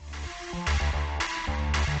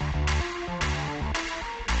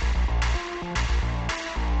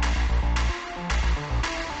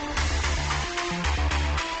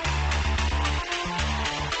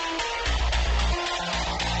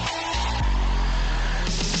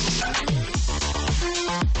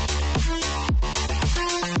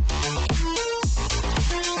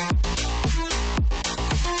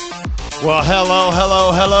Well,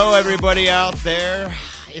 hello, everybody out there.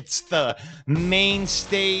 It's the main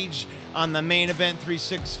stage on the Main Event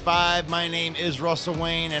 365. My name is Russell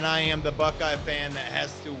Wayne, and I am the Buckeye fan that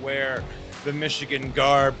has to wear the Michigan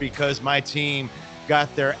garb because my team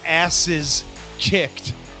got their asses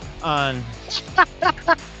kicked on.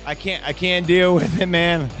 I can't deal with it,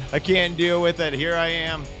 man. I can't deal with it. Here I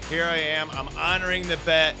am. I'm honoring the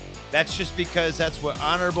bet. That's just because that's what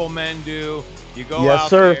honorable men do. You go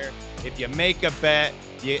out there. If you make a bet,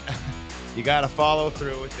 you got to follow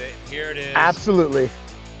through with it. Here it is. Absolutely.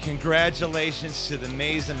 Congratulations to the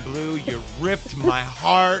Maize and Blue. You ripped my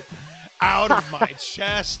heart out of my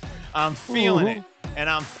chest. I'm feeling it. And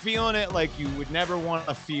I'm feeling it like you would never want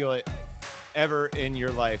to feel it ever in your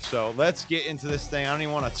life. So let's get into this thing. I don't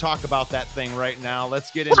even want to talk about that thing right now. Let's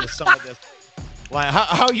get into some of this.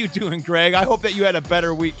 How are you doing, Greg? I hope that you had a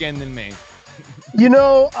better weekend than me.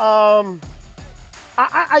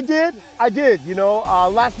 I did.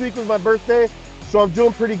 Last week was my birthday, so I'm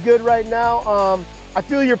doing pretty good right now. I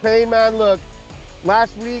feel your pain, man. Look,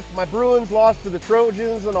 last week my Bruins lost to the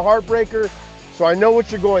Trojans in a heartbreaker, so I know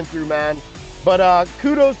what you're going through, man. But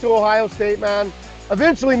kudos to Ohio State, man.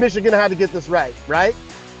 Eventually, Michigan had to get this right? Right.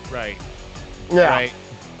 Yeah. Right.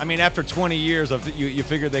 I mean, after 20 years, you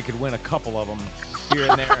figured they could win a couple of them here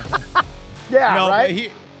and there. Yeah,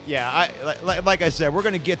 right? Like I said, we're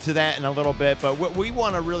going to get to that in a little bit, but what we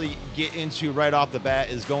want to really get into right off the bat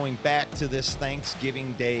is going back to this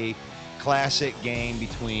Thanksgiving Day classic game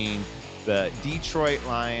between the Detroit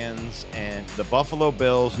Lions and the Buffalo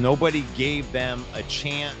Bills. Nobody gave them a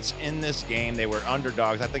chance in this game. They were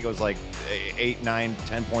underdogs. I think it was like 8, 9,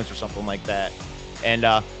 10 points or something like that. And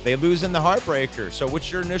they lose in the heartbreaker. So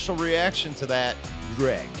what's your initial reaction to that,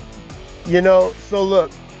 Greg? So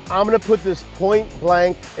look, I'm going to put this point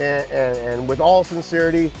blank and with all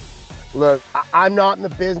sincerity. Look, I'm not in the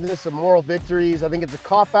business of moral victories. I think it's a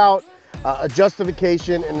cop-out, a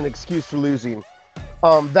justification, and an excuse for losing.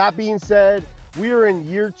 That being said, we are in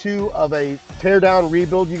year 2 of a tear-down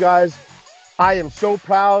rebuild, you guys. I am so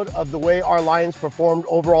proud of the way our Lions performed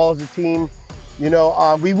overall as a team.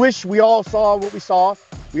 We wish we all saw what we saw.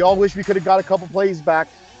 We all wish we could have got a couple plays back.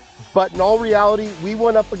 But in all reality, we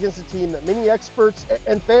went up against a team that many experts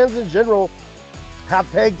and fans in general have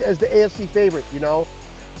pegged as the AFC favorite,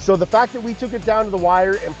 So the fact that we took it down to the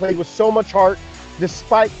wire and played with so much heart,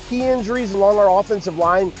 despite key injuries along our offensive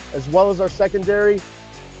line as well as our secondary,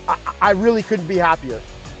 I really couldn't be happier.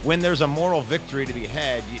 When there's a moral victory to be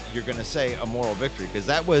had, you're going to say a moral victory, because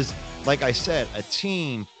that was, like I said, a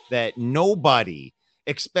team that nobody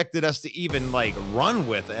expected us to even run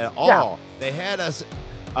with at all. Yeah. They had us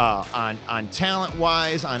on talent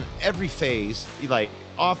wise, on every phase, like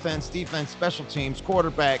offense, defense, special teams,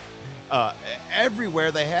 quarterback,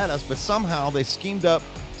 everywhere they had us, but somehow they schemed up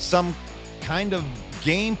some kind of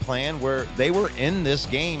game plan where they were in this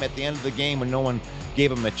game at the end of the game when no one gave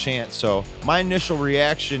them a chance. So my initial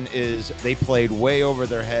reaction is they played way over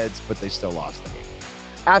their heads, but they still lost the game.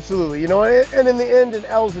 Absolutely. And in the end, an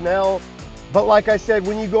L's an L. But like I said,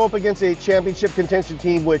 when you go up against a championship contention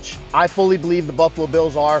team, which I fully believe the Buffalo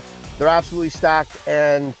Bills are, they're absolutely stacked.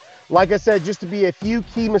 And like I said, just to be a few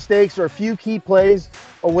key mistakes or a few key plays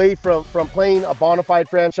away from playing a bona fide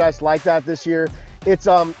franchise like that this year, it's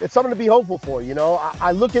something to be hopeful for.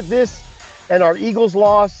 I look at this and our Eagles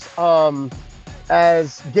loss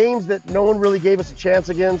as games that no one really gave us a chance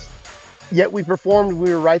against, yet we performed.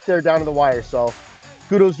 We were right there down to the wire. So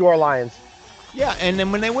kudos to our Lions. Yeah, and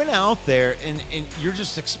then when they went out there, and you're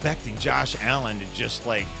just expecting Josh Allen to just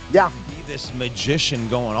be this magician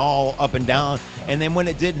going all up and down, and then when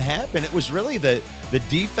it didn't happen, it was really the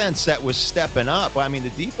defense that was stepping up. I mean,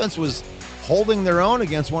 the defense was holding their own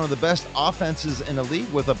against one of the best offenses in the league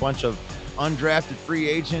with a bunch of undrafted free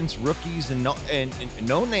agents, rookies, and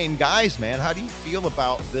no-name guys, man. How do you feel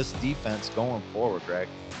about this defense going forward, Greg?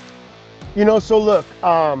 So look,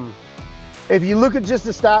 if you look at just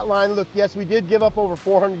the stat line, look, yes, we did give up over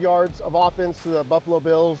 400 yards of offense to the Buffalo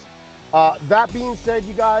Bills. That being said,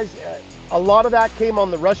 you guys, a lot of that came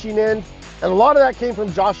on the rushing end, and a lot of that came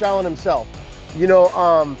from Josh Allen himself.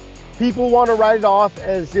 People want to write it off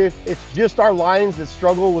as if it's just our Lions that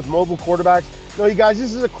struggle with mobile quarterbacks. No, you guys,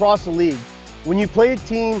 this is across the league. When you play a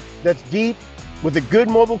team that's deep with a good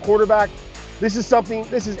mobile quarterback, this is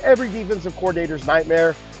every defensive coordinator's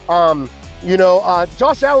nightmare.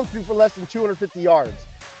 Josh Allen threw for less than 250 yards,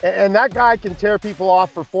 and that guy can tear people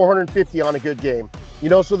off for 450 on a good game.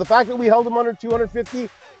 So the fact that we held him under 250,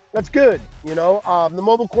 that's good. The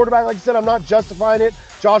mobile quarterback, like I said, I'm not justifying it.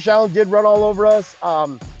 Josh Allen did run all over us.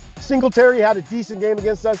 Singletary had a decent game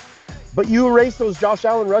against us, but you erase those Josh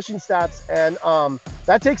Allen rushing stats, and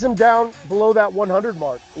that takes him down below that 100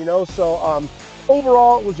 mark, So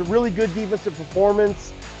overall, it was a really good defensive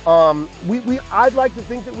performance. I'd like to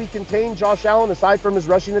think that we contained Josh Allen aside from his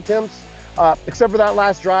rushing attempts, except for that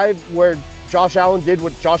last drive where Josh Allen did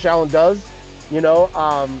what Josh Allen does,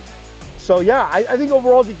 So yeah, I think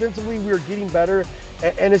overall defensively we are getting better,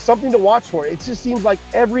 and it's something to watch for. It just seems like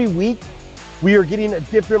every week we are getting a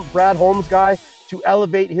different Brad Holmes guy to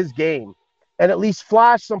elevate his game and at least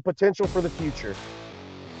flash some potential for the future.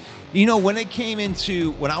 When it came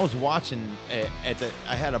into when I was watching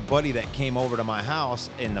I had a buddy that came over to my house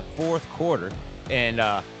in the fourth quarter, and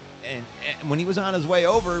when he was on his way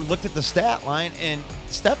over, looked at the stat line, and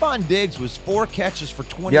Stephon Diggs was 4 catches for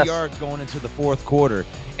 20 yards going into the fourth quarter.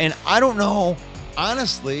 And I don't know,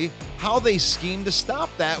 honestly, how they schemed to stop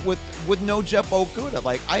that with no Jeff Okudah.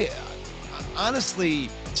 Like, honestly,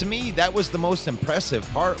 to me, that was the most impressive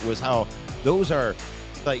part, was how those are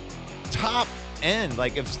like top end.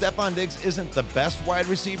 Like, if Stephon Diggs isn't the best wide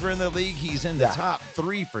receiver in the league, he's in the top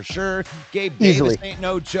 3 for sure. Gabe Davis ain't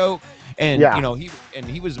no joke. And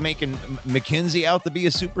he was making McKenzie out to be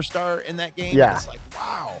a superstar in that game. Yeah. And it's like,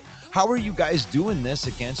 wow, how are you guys doing this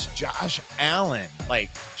against Josh Allen?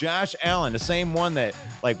 Like, Josh Allen, the same one that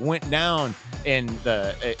like went down in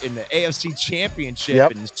the AFC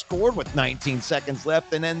Championship and scored with 19 seconds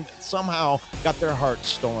left, and then somehow got their heart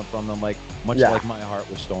stolen from them, like like my heart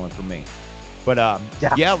was stolen from me. But the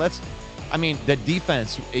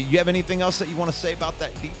defense. You have anything else that you want to say about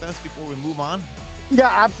that defense before we move on? Yeah,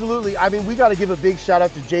 absolutely. I mean, we got to give a big shout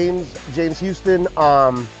out to James Houston.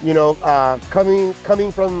 Coming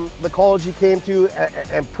from the college he came to,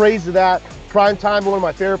 and praise to that. Prime time, one of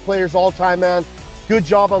my favorite players all time, man. Good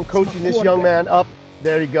job on coaching this young man up.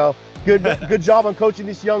 There you go. Good job on coaching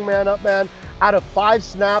this young man up, man. Out of 5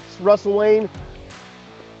 snaps, Russell Wayne,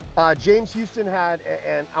 James Houston had,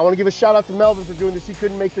 and I want to give a shout out to Melvin for doing this. He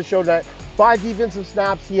couldn't make the show tonight. 5 defensive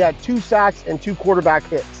snaps. He had 2 sacks and 2 quarterback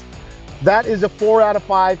hits. That is a 4 out of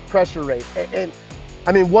 5 pressure rate. And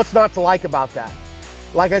I mean, what's not to like about that?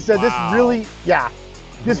 Like I said,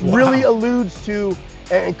 this really alludes to,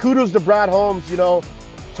 and kudos to Brad Holmes,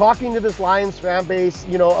 talking to this Lions fan base,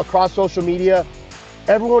 across social media.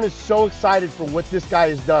 Everyone is so excited for what this guy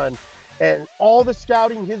has done. And all the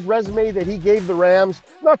scouting, his resume that he gave the Rams,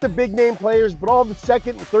 not the big name players, but all the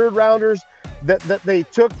second and third rounders that they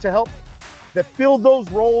took to help, that filled those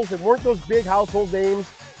roles and weren't those big household names.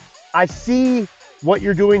 I see what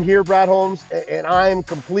you're doing here, Brad Holmes, and I'm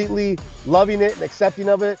completely loving it and accepting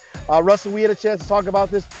of it. Russell, we had a chance to talk about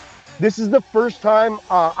this. This is the first time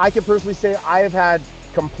I can personally say I have had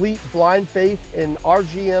complete blind faith in our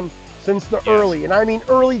GM since the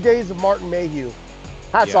early days of Martin Mayhew.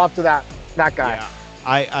 Hats off to that guy. Yeah.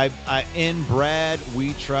 I in Brad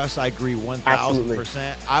we trust. I agree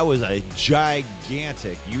 1,000%. I was a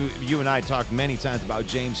gigantic. You and I talked many times about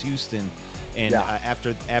James Houston. And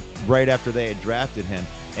right after they had drafted him,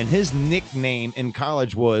 and his nickname in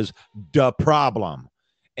college was the problem.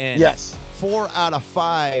 And 4 out of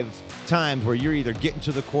 5 times where you're either getting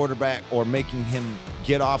to the quarterback or making him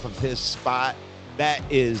get off of his spot, that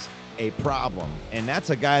is a problem. And that's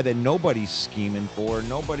a guy that nobody's scheming for.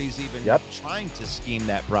 Nobody's even trying to scheme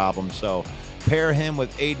that problem. So pair him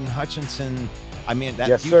with Aiden Hutchinson. I mean,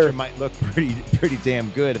 that future might look pretty damn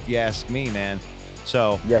good if you ask me, man.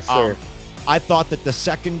 So yes, sir. I thought that the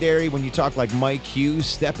secondary, when you talk like Mike Hughes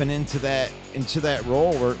stepping into that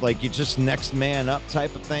role, where like you just next man up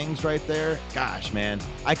type of things right there. Gosh, man,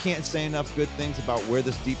 I can't say enough good things about where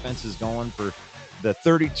this defense is going for the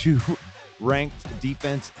 32 ranked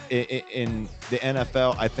defense in the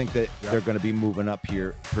NFL. I think that they're going to be moving up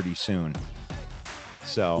here pretty soon.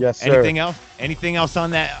 So anything else on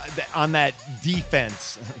that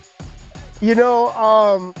defense?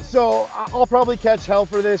 So I'll probably catch hell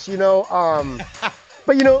for this,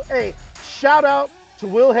 but hey, shout out to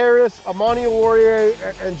Will Harris, Amani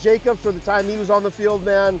Oruwariye, and Jacobs for the time he was on the field,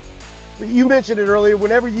 man. You mentioned it earlier,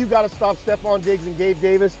 whenever you got to stop Stephon Diggs and Gabe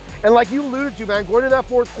Davis, and like you alluded to, man, going to that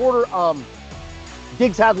fourth quarter,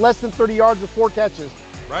 Diggs had less than 30 yards with 4 catches.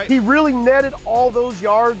 Right. He really netted all those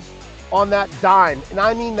yards on that dime, and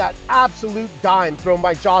I mean that absolute dime thrown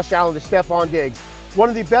by Josh Allen to Stephon Diggs. One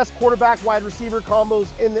of the best quarterback wide receiver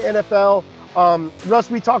combos in the NFL. Russ,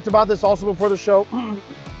 we talked about this also before the show.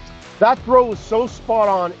 That throw was so spot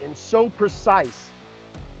on and so precise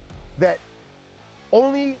that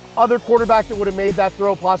only other quarterback that would have made that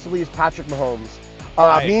throw possibly is Patrick Mahomes.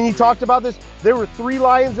 Me and you talked about this. There were 3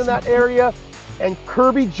 Lions in that area, and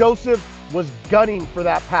Kirby Joseph was gunning for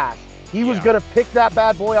that pass. He was going to pick that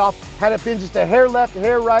bad boy off. Had it been just a hair left, a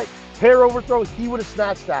hair right, hair overthrow, he would have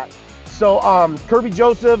snatched that. So Kirby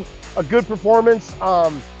Joseph, a good performance.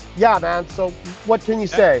 Yeah, man. So what can you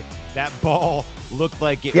say? That ball looked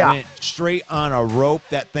like it Yeah. went straight on a rope.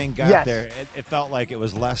 That thing got Yes. there. It felt like it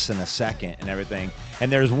was less than a second and everything.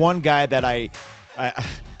 And there's one guy that I'd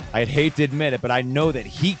hate to admit it, but I know that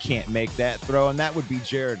he can't make that throw, and that would be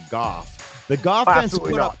Jared Goff. The Goffense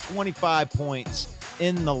put up 25 points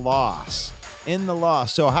in the loss.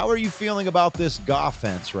 So how are you feeling about this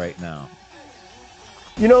Goffense right now?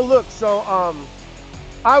 Look, so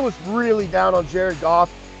I was really down on Jared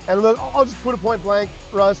Goff. And look, I'll just put a point blank,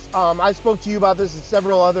 Russ. I spoke to you about this and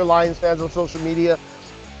several other Lions fans on social media.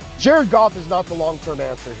 Jared Goff is not the long-term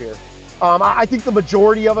answer here. I think the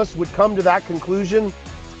majority of us would come to that conclusion.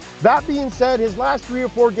 That being said, his last 3 or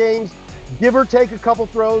 4 games, give or take a couple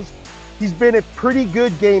throws, he's been a pretty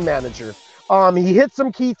good game manager. He hit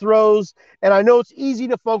some key throws, and I know it's easy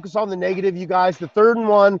to focus on the negative, you guys. The 3rd and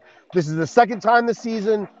 1, this is the 2nd time this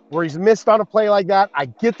season where he's missed on a play like that. I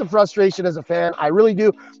get the frustration as a fan. I really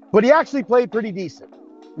do. But he actually played pretty decent.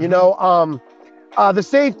 The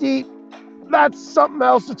safety, that's something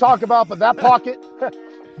else to talk about, but that pocket,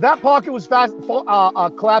 that pocket was fast,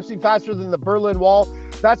 collapsing faster than the Berlin Wall.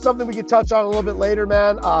 That's something we could touch on a little bit later,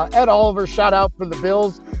 man. Ed Oliver, shout out for the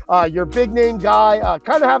Bills. You're a big name guy,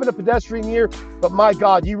 kind of having a pedestrian year, but my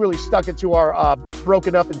God, you really stuck it to our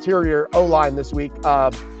broken up interior O-line this week.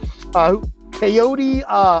 Coyote,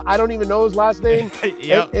 I don't even know his last name.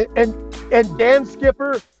 Yep. And Dan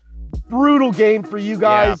Skipper, brutal game for you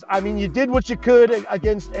guys. Yeah. I mean, you did what you could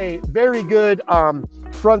against a very good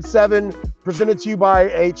front seven presented to you by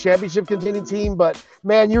a championship contending team, but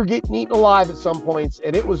man, you're getting eaten alive at some points,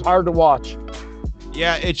 and it was hard to watch.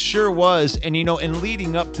 Yeah, it sure was. And, in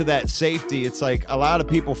leading up to that safety, it's like a lot of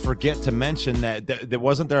people forget to mention that there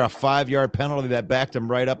wasn't there a 5-yard penalty that backed them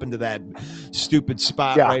right up into that stupid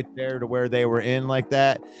spot right there to where they were in like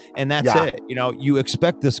that. And that's it. You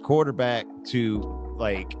expect this quarterback to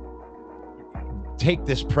take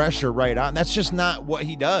this pressure right on. That's just not what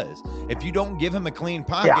he does. If you don't give him a clean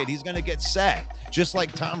pocket, he's going to get sacked. Just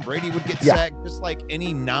like Tom Brady would get sacked, just like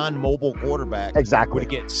any non-mobile quarterback would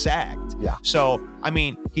get sacked. Yeah. So,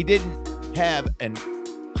 he didn't have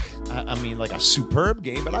a superb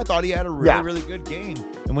game, but I thought he had a really, really good game.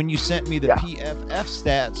 And when you sent me the PFF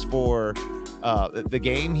stats for the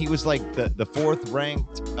game, he was like the 4th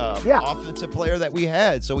ranked offensive player that we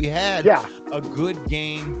had. So he had a good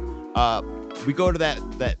game. We go to that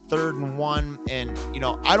 3rd and 1, and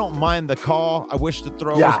I don't mind the call. I wish the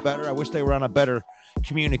throw was better. I wish they were on a better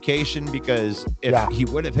communication, because if he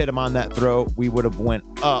would have hit him on that throw, we would have went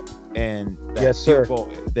up, and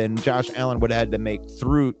then Josh Allen would have had to make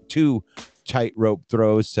through 2 tightrope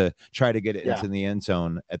throws to try to get it into the end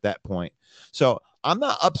zone at that point. So I'm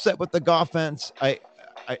not upset with the offense. I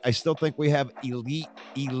still think we have elite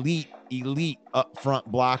up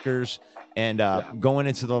front blockers. And going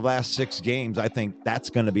into the last 6 games, I think that's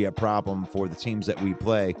going to be a problem for the teams that we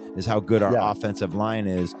play, is how good our offensive line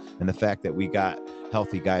is, and the fact that we got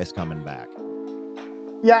healthy guys coming back.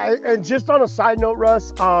 Yeah, and just on a side note,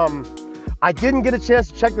 Russ, I didn't get a chance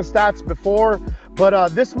to check the stats before,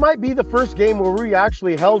 but this might be the first game where we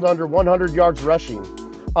actually held under 100 yards rushing.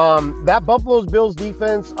 That Buffalo Bills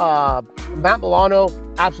defense, Matt Milano,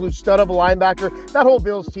 absolute stud of a linebacker. That whole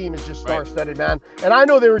Bills team is just star-studded, man. And I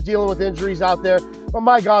know they were dealing with injuries out there, but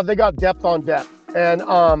my God, they got depth on depth. And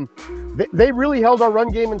they really held our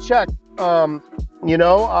run game in check.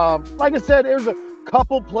 Like I said, there's a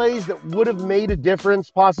couple plays that would have made a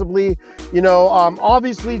difference, possibly.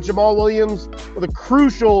 Obviously, Jamal Williams with a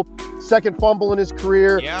crucial 2nd fumble in his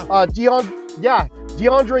career.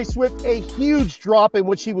 DeAndre Swift, a huge drop in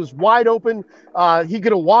which he was wide open. He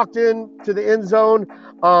could have walked in to the end zone.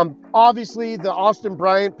 Obviously, the Austin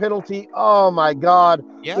Bryant penalty. Oh, my God.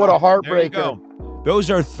 What a heartbreaker.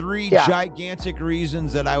 Those are 3 gigantic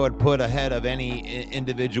reasons that I would put ahead of any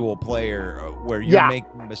individual player where you're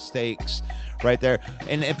making mistakes right there.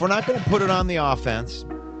 And if we're not going to put it on the offense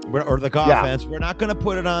or the offense, we're not going to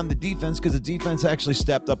put it on the defense, because the defense actually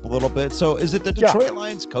stepped up a little bit. So is it the Detroit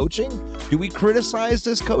Lions coaching? Do we criticize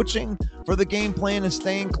this coaching for the game plan and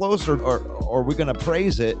staying close, or are we going to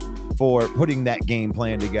praise it for putting that game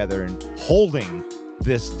plan together and holding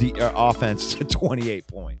this offense to 28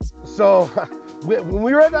 points? So when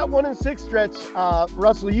we were at that 1-6 stretch,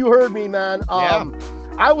 Russell, you heard me, man.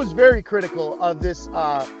 I was very critical of this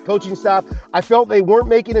coaching staff. I felt they weren't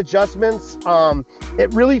making adjustments.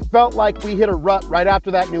 It really felt like we hit a rut right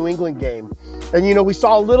after that New England game. And, we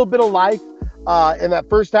saw a little bit of life in that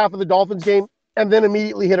first half of the Dolphins game, and then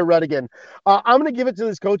immediately hit a rut again. I'm going to give it to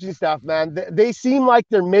this coaching staff, man. They seem like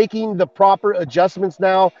they're making the proper adjustments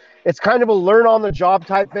now. It's kind of a learn-on-the-job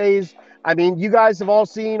type phase. I mean, you guys have all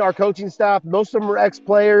seen our coaching staff. Most of them are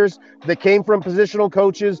ex-players that came from positional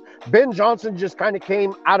coaches. Ben Johnson just kind of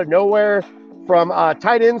came out of nowhere from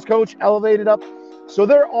tight ends coach, elevated up. So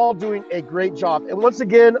they're all doing a great job. And once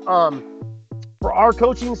again, for our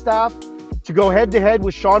coaching staff to go head-to-head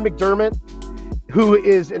with Sean McDermott, who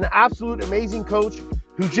is an absolute amazing coach,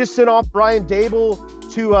 who just sent off Brian Dable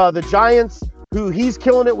to the Giants, who he's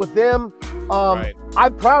killing it with them. Right.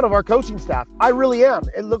 I'm proud of our coaching staff. I really am.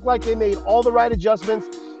 It looked like they made all the right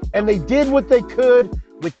adjustments, and they did what they could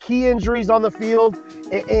with key injuries on the field,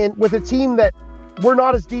 and with a team that we're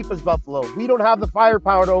not as deep as Buffalo. We don't have the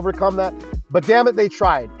firepower to overcome that, but damn it, they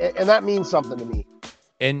tried, and that means something to me.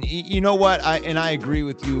 And you know what? I agree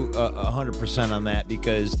with you 100% on that,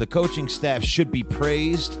 because the coaching staff should be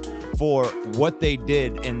praised for what they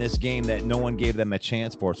did in this game that no one gave them a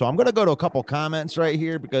chance for. So I'm going to go to a couple comments right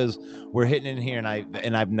here because we're hitting in here,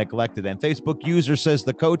 and I've neglected them. Facebook user says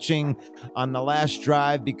the coaching on the last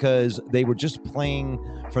drive because they were just playing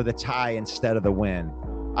for the tie instead of the win.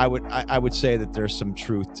 I would say that there's some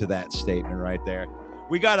truth to that statement right there.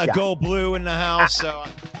 We got a Go Blue in the house, so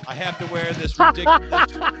I have to wear this ridiculous.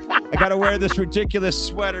 I got to wear this ridiculous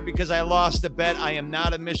sweater because I lost a bet. I am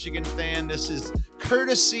not a Michigan fan. This is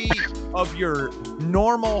courtesy of your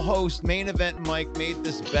normal host. Main Event Mike made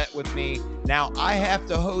this bet with me. Now I have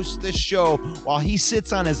to host this show while he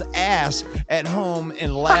sits on his ass at home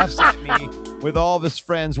and laughs at me with all of his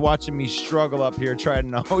friends watching me struggle up here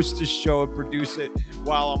trying to host a show and produce it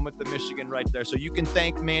while I'm with the Michigan right there. So you can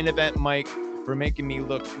thank Main Event Mike for making me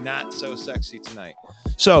look not so sexy tonight.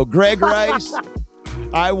 So Greg Rice,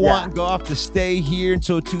 I want Goff to stay here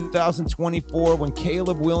until 2024 when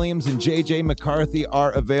Caleb Williams and JJ McCarthy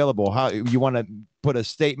are available. How you want to put a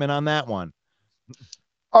statement on that one?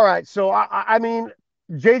 All right. So I mean,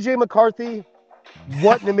 JJ McCarthy,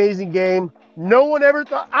 what an amazing game. No one ever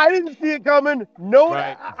thought, I didn't see it coming. No one,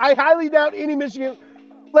 I highly doubt any Michigan.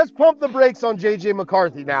 Let's pump the brakes on JJ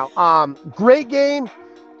McCarthy now. Great game.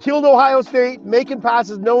 Killed Ohio State, making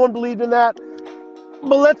passes. No one believed in that.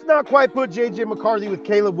 But let's not quite put J.J. McCarthy with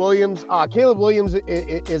Caleb Williams. Caleb Williams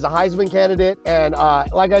is a Heisman candidate. And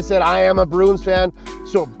like I said, I am a Bruins fan,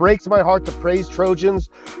 so it breaks my heart to praise Trojans.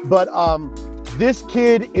 But this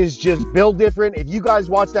kid is just built different. If you guys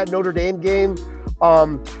watch that Notre Dame game,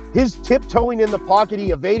 his tiptoeing in the pocket, he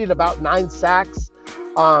evaded about 9 sacks.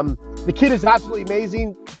 The kid is absolutely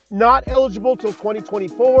amazing. Not eligible till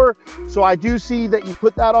 2024, so I do see that you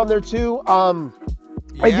put that on there too. And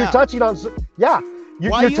you're touching on,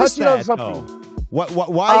 you're touching on something.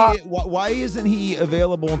 Why isn't he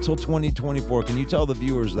available until 2024? Can you tell the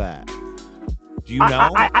viewers that? Do you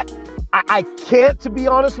know? I can't, to be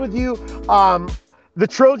honest with you. The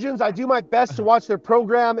Trojans, I do my best to watch their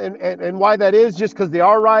program, and why that is, just because they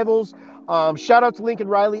are rivals. Shout out to Lincoln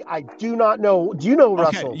Riley. I do not know. Do you know,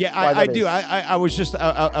 Russell? Okay. Yeah, I do. I was just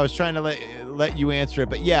I was trying to let you answer it,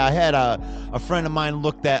 but yeah, I had a friend of mine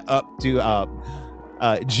look that up to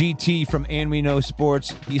GT from And We Know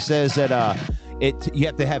Sports. He says that you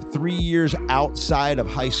have to have 3 years outside of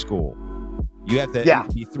high school. You have to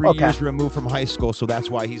be 3 years removed from high school, so that's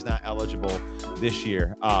why he's not eligible this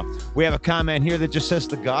year. We have a comment here that just says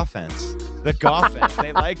the Goffense. The Goffense.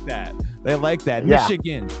 They like that. They like that. Yeah.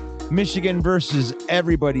 Michigan versus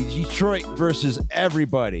everybody. Detroit versus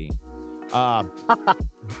everybody.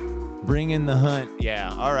 Bring in the hunt.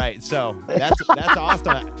 Yeah. All right. So that's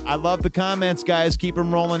awesome. I love the comments, guys. Keep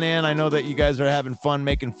them rolling in. I know that you guys are having fun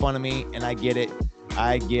making fun of me, and I get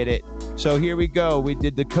it. So here we go. We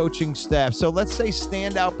did the coaching staff. So let's say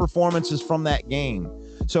standout performances from that game.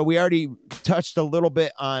 So we already touched a little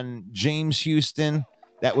bit on James Houston.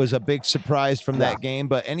 That was a big surprise from that game.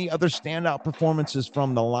 But any other standout performances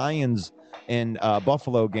from the Lions and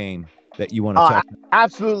Buffalo game that you want to talk about?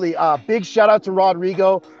 Absolutely. Big shout out to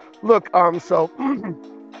Rodrigo. Look, so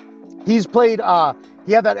he's played,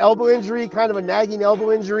 he had that elbow injury, kind of a nagging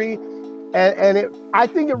elbow injury. And I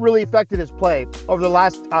think it really affected his play over the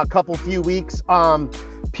last few weeks.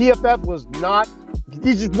 PFF was not,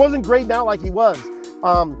 he just wasn't great now like he was.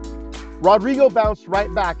 Rodrigo bounced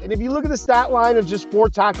right back. And if you look at the stat line of just 4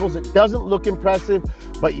 tackles, it doesn't look impressive,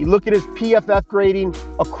 but you look at his PFF grading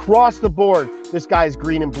across the board, this guy's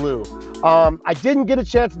green and blue. I didn't get a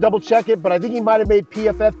chance to double check it, but I think he might have made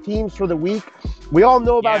PFF teams for the week. We all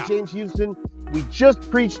know about James Houston. We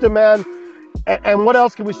just preached him, man. And what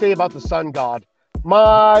else can we say about the sun god?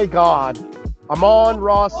 My God,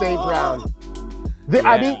 Amon-Ra St. Brown.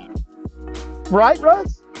 I mean, right,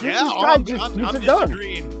 Russ? I'm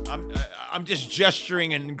disagreeing. I'm just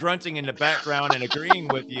gesturing and grunting in the background and agreeing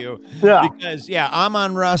with you. Because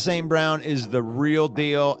Amon-Ra St. Brown is the real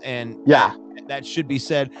deal, and that should be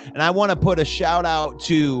said. And I want to put a shout out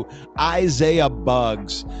to Isaiah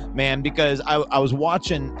Buggs, man, because I was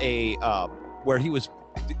watching where he was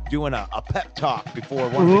doing a pep talk before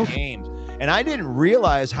one of the games, and I didn't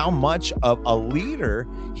realize how much of a leader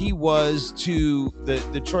he was to the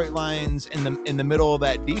Detroit Lions in the middle of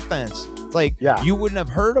that defense. Like, you wouldn't have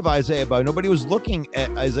heard of Isaiah Buggs. Nobody was looking at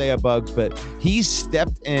Isaiah Buggs, but he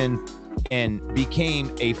stepped in and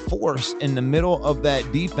became a force in the middle of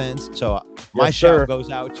that defense. So my shout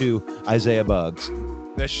goes out to Isaiah Buggs.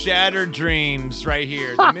 The shattered dreams right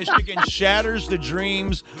here. The Michigan shatters the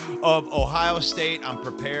dreams of Ohio State. I'm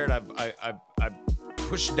prepared. I've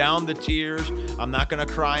pushed down the tears. I'm not going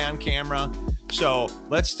to cry on camera. So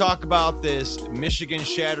let's talk about this Michigan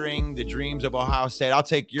shattering the dreams of Ohio State. I'll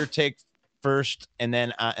take your take first, and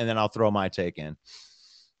then I'll throw my take in.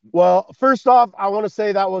 Well, first off, I want to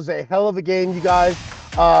say that was a hell of a game, you guys.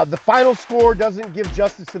 The final score doesn't give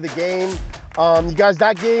justice to the game. You guys,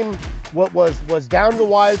 that game was down to the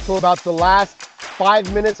wire till about the last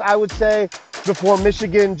 5 minutes, I would say, before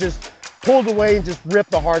Michigan just pulled away and just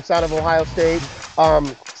ripped the hearts out of Ohio State.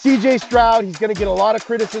 CJ Stroud, he's going to get a lot of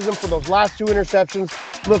criticism for those last 2 interceptions.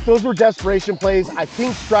 Look, those were desperation plays. I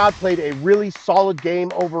think Stroud played a really solid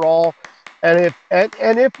game overall. And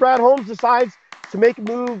if Brad Holmes decides to make a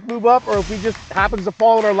move up, or if he just happens to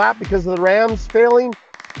fall in our lap because of the Rams failing,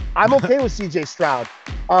 I'm okay with CJ Stroud.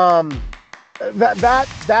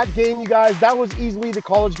 That game, you guys, that was easily the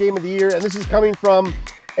college game of the year, and this is coming from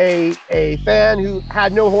a fan who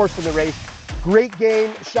had no horse in the race. Great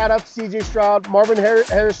game. Shout out to CJ Stroud. Marvin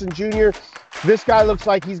Harrison Jr., this guy looks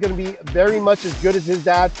like he's going to be very much as good as his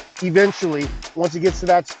dad eventually once he gets to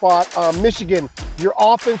that spot. Michigan, your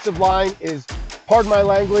offensive line is, pardon my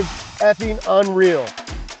language, effing unreal.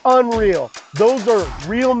 Unreal. Those are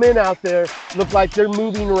real men out there. Look like they're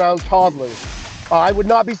moving around toddlers. I would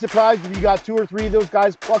not be surprised if you got 2 or 3 of those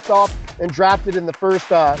guys plucked off and drafted in the first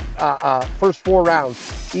 4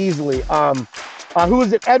 rounds easily. Who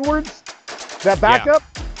was it? Edwards? That backup?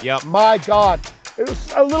 Yeah. Yep. My God. It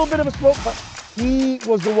was a little bit of a smoke, but he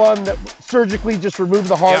was the one that surgically just removed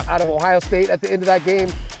the heart out of Ohio State at the end of that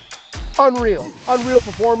game. Unreal. Unreal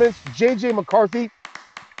performance. J.J. McCarthy.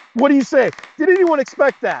 What do you say? Did anyone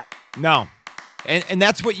expect that? No. And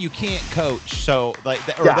that's what you can't coach. So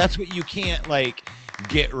that's what you can't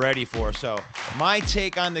get ready for. So my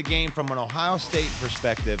take on the game from an Ohio State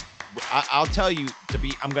perspective, I'll tell you,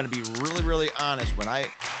 I'm going to be really, really honest. When I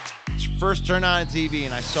first turned on TV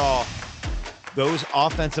and I saw those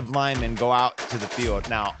offensive linemen go out to the field.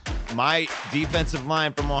 Now, my defensive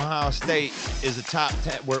line from Ohio State is a top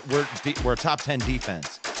 10. We're a top 10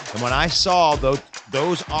 defense. And when I saw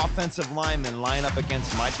those offensive linemen line up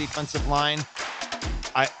against my defensive line,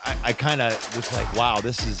 I kind of was like, wow,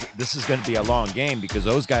 this is going to be a long game, because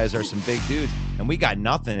those guys are some big dudes and we got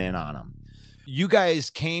nothing in on them. You guys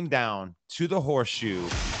came down to the Horseshoe,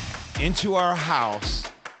 into our house,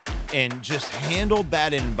 and just handled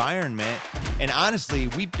that environment. And honestly,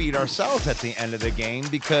 we beat ourselves at the end of the game,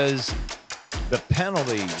 because the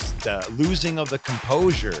penalties, the losing of the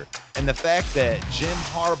composure, and the fact that Jim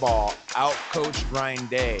Harbaugh outcoached Ryan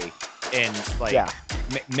Day and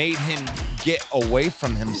made him get away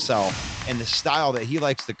from himself and the style that he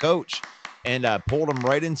likes to coach, and pulled him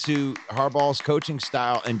right into Harbaugh's coaching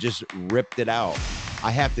style and just ripped it out.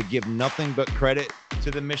 I have to give nothing but credit to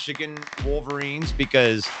the Michigan Wolverines,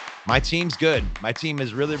 because my team's good. My team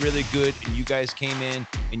is really, really good, and you guys came in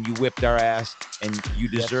and you whipped our ass, and you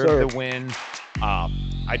deserve the win.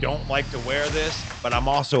 I don't like to wear this, but I'm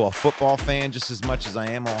also a football fan just as much as I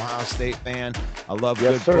am an Ohio State fan. I love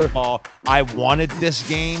good football. I wanted this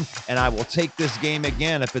game, and I will take this game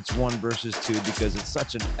again if it's 1 versus 2, because it's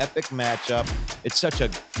such an epic matchup. It's such a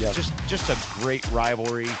just a great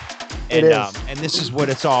rivalry. And this is what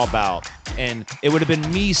it's all about. And it would have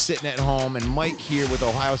been me sitting at home and Mike here with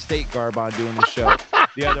Ohio State garb on doing the show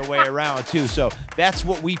the other way around too. So that's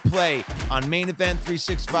what we play on Main Event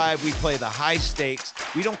 365. We play the high stakes.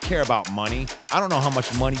 We don't care about money. I don't know how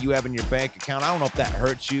much money you have in your bank account. I don't know if that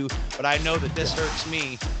hurts you, but I know that this hurts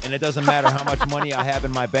me, and it doesn't matter how much money I have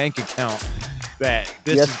in my bank account, that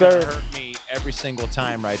this is going to hurt me every single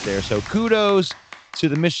time right there. So kudos to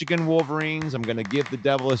the Michigan Wolverines. I'm going to give the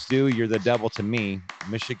devil his due. You're the devil to me.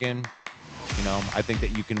 Michigan, I think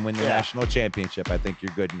that you can win the national championship. I think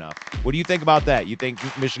you're good enough. What do you think about that? You think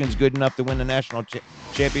Michigan's good enough to win the national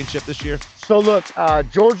championship this year? So look,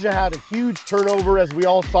 Georgia had a huge turnover, as we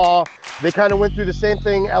all saw. They kind of went through the same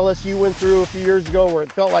thing LSU went through a few years ago, where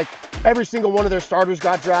it felt like every single one of their starters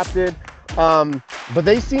got drafted. But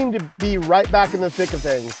they seem to be right back in the thick of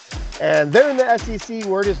things. And they're in the SEC,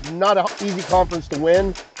 where it is not an easy conference to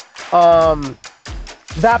win.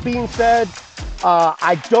 That being said,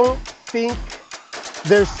 I don't think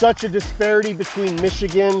there's such a disparity between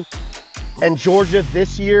Michigan and Georgia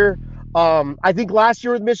this year. I think last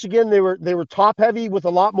year with Michigan, they were top heavy with a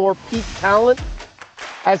lot more peak talent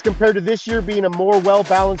as compared to this year being a more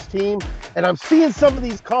well-balanced team. And I'm seeing some of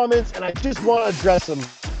these comments, and I just want to address them,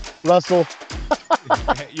 Russell.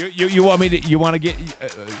 You want me to? You want to get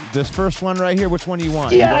this first one right here? Which one do you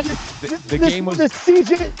want? Yeah, the game was the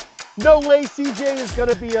CJ. No way, CJ is going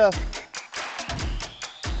to be a.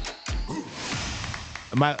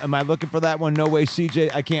 Am I looking for that one? No way,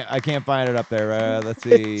 CJ. I can't find it up there. Let's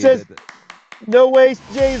see. It says, no way,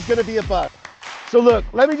 CJ is going to be a buck. So look,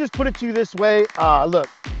 let me just put it to you this way. Look,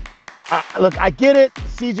 I get it.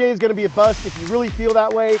 CJ is going to be a bust. If you really feel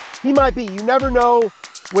that way, he might be. You never know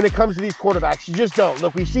when it comes to these quarterbacks. You just don't.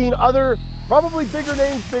 Look, we've seen other probably bigger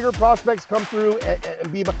names, bigger prospects come through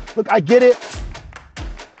and be. Look, I get it.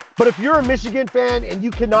 But if you're a Michigan fan and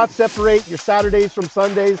you cannot separate your Saturdays from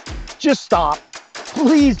Sundays, just stop.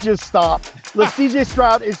 Please just stop. Look, CJ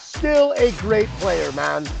Stroud is still a great player,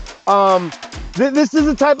 man. This is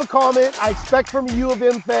the type of comment I expect from a U of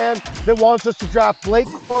M fan that wants us to draft Blake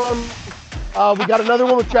Corum. We got another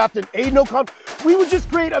one with drafting Aiden O'Connell. We would just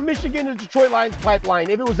create a Michigan and Detroit Lions pipeline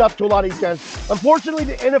if it was up to a lot of these guys. Unfortunately,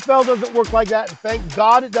 the NFL doesn't work like that, and thank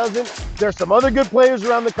God it doesn't. There's some other good players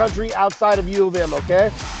around the country outside of U of M,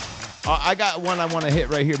 okay? I got one I want to hit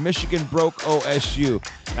right here. Michigan broke OSU.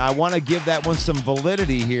 Now, I want to give that one some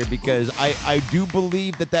validity here because I do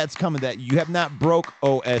believe that that's coming, that you have not broke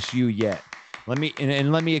OSU yet. Let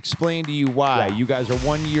me explain to you why. Yeah. You guys are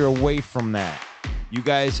 1 year away from that. You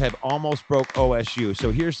guys have almost broke OSU.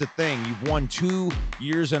 So here's the thing. You've won 2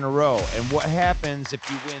 years in a row. And what happens if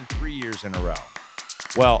you win 3 years in a row?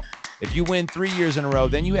 Well, if you win 3 years in a row,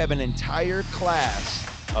 then you have an entire class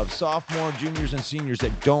of sophomore, juniors, and seniors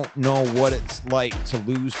that don't know what it's like to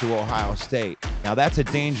lose to Ohio State. Now, that's a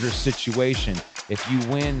dangerous situation. If you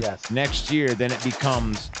win next year, then it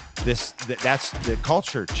becomes that's the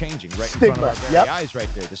culture changing right in front of our very eyes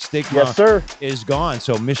right there. The stigma is gone.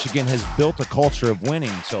 So Michigan has built a culture of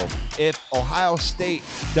winning. So if Ohio State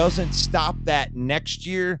doesn't stop that next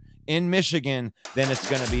year in Michigan, then it's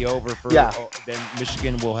going to be over for then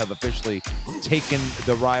Michigan will have officially taken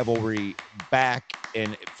the rivalry back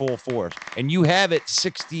in full force. And you have it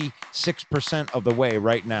 66% of the way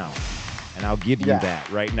right now. And I'll give you that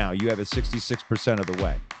right now. You have it 66% of the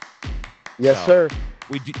way. Yes, sir.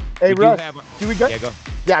 Hey, Russ, do we go?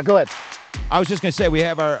 Yeah, go ahead. I was just going to say, we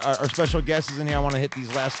have our special guests in here. I want to hit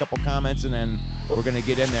these last couple comments, and then we're going to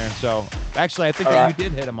get in there. So, actually, I think that you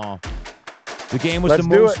did hit them all. The game was the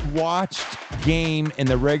most watched game in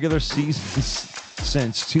the regular season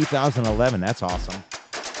since 2011. That's awesome.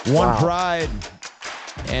 One pride.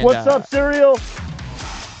 And, what's up, Serial?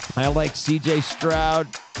 I like CJ Stroud.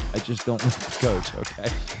 I just don't like the coach. Okay,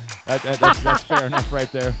 that's fair enough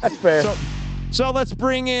right there. That's fair. So let's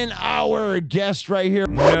bring in our guest right here.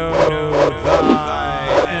 Know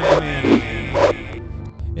thy enemy.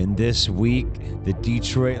 And this week, the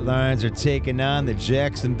Detroit Lions are taking on the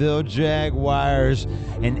Jacksonville Jaguars.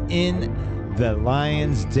 And in the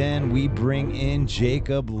Lions Den, we bring in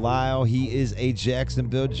Jacob Lyle. He is a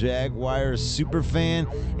Jacksonville Jaguars super fan,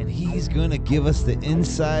 and he's going to give us the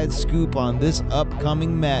inside scoop on this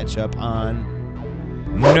upcoming matchup on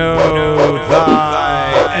Know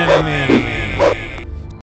Thy Enemy.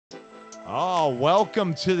 Oh,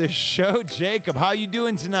 welcome to the show, Jacob. How you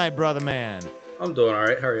doing tonight, brother man? I'm doing all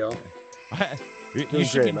right. How are y'all? You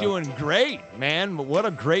should be doing great, man. What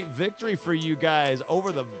a great victory for you guys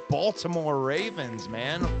over the Baltimore Ravens,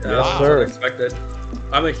 man. Yeah, wow. Sir. Unexpected.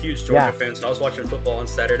 I'm a huge Georgia fan, so I was watching football on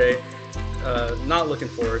Saturday. Not looking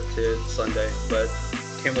forward to Sunday, but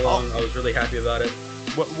came along. I was really happy about it.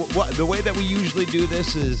 The way that we usually do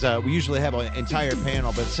this is we usually have an entire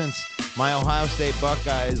panel, but since my Ohio State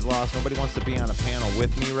Buckeyes lost, nobody wants to be on a panel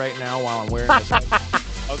with me right now while I'm wearing this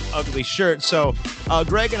ugly shirt. So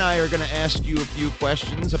Greg and I are going to ask you a few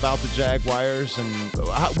questions about the Jaguars, and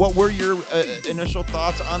what were your initial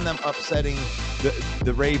thoughts on them upsetting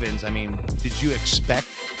the Ravens? I mean, did you expect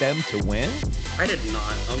them to win? I did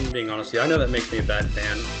not. I'm being honest with you. I know that makes me a bad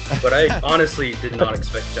fan, but I honestly did not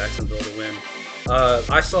expect Jacksonville to win.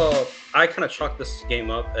 I kind of chalked this game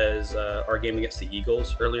up as our game against the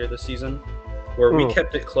Eagles earlier this season, where we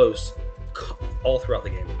kept it close all throughout the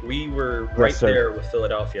game. We were right there with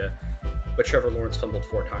Philadelphia, but Trevor Lawrence fumbled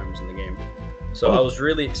 4 times in the game. So I was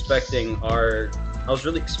really expecting our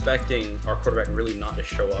quarterback really not to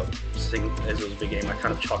show up, seeing as it was a big game. I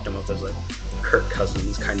kind of chalked him up as a Kirk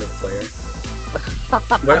Cousins kind of player.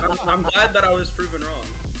 But I'm glad that I was proven wrong.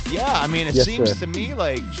 Yeah, I mean, it Yes, seems sir. to me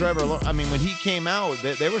like I mean, when he came out,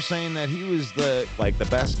 they were saying that he was the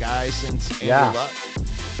best guy since Andrew Yeah. Luck,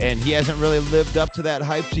 and he hasn't really lived up to that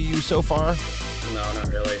hype to you so far. No, not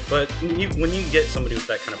really. But when you get somebody with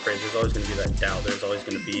that kind of praise, there's always going to be that doubt. There's always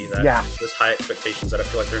going to be that those high expectations that I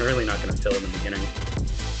feel like they're really not going to fill in the beginning.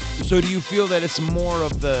 So do you feel that it's more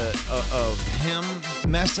of the of him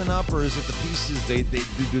messing up, or is it the pieces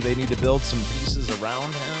do they need to build some pieces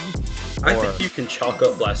around him? I think you can chalk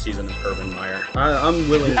up last season as Urban Meyer. I'm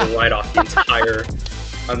willing to write off the entire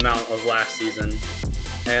amount of last season,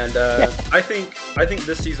 and I think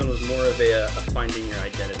this season was more of a finding your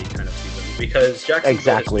identity kind of season, because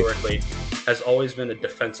Jacksonville historically has always been a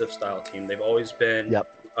defensive style team. They've always been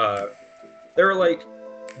they were like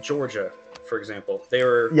Georgia, for example. They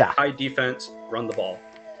were high defense, run the ball,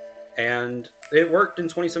 and it worked in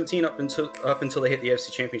 2017 up until they hit the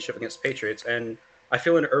AFC Championship against the Patriots. And I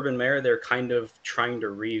feel in Urban Meyer, they're kind of trying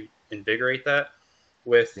to reinvigorate that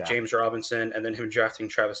with James Robinson and then him drafting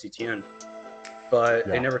Travis Etienne. But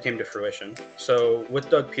it never came to fruition. So with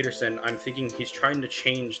Doug Peterson, I'm thinking he's trying to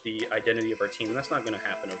change the identity of our team, and that's not going to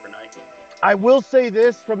happen overnight. I will say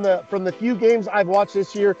this, from the few games I've watched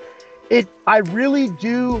this year, I really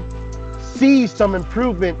do see some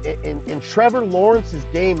improvement in Trevor Lawrence's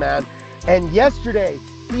game, man. And yesterday,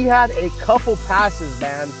 he had a couple passes,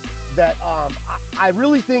 man, that I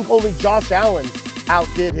really think only Josh Allen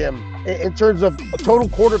outdid him in terms of total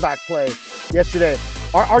quarterback play yesterday.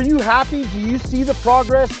 Are you happy? Do you see the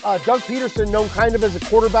progress? Doug Peterson, known kind of as a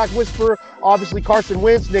quarterback whisperer, obviously Carson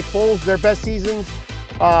Wentz, Nick Foles, their best seasons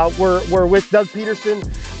were with Doug Peterson.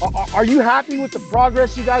 Are you happy with the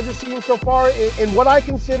progress you guys are seeing so far in what I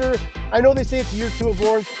consider? I know they say it's year 2 of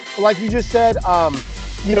Lawrence, but like you just said,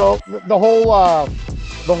 you know, the whole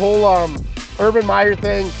Urban Meyer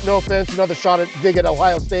thing, no offense, another shot at dig at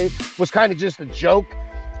Ohio State, was kind of just a joke.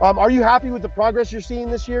 Are you happy with the progress you're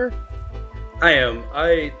seeing this year? I am.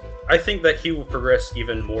 I think that he will progress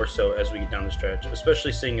even more so as we get down the stretch,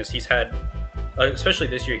 especially seeing as he's had, especially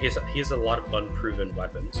this year, he has a lot of unproven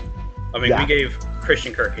weapons. I mean, we gave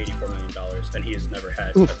Christian Kirk $84 million, and he has never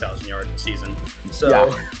had 1,000 yards a season. So,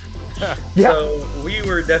 so it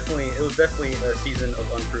was definitely a season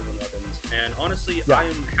of unproven weapons. And honestly, I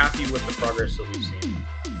am happy with the progress that we've seen.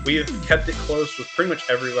 We've kept it close with pretty much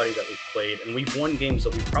everybody that we've played, and we've won games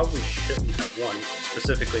that we probably shouldn't have won,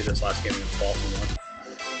 specifically this last game against Baltimore.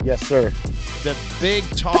 Yes, sir. The big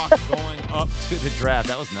talk going up to the draft,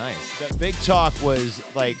 that was nice. The big talk was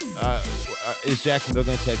like, is Jacksonville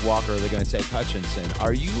going to take Walker, or are they going to take Hutchinson?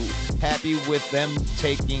 Are you happy with them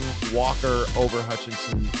taking Walker over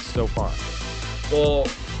Hutchinson so far? Well,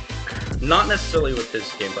 not necessarily with his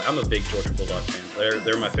gameplay. I'm a big Georgia Bulldog fan.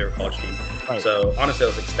 They're my favorite college team. Right. So honestly, I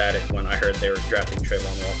was ecstatic when I heard they were drafting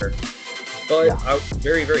Trayvon Walker. But I was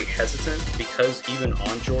very, very hesitant, because even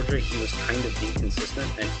on Georgia, he was kind of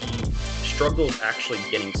inconsistent, and he struggled actually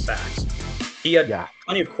getting sacks. He had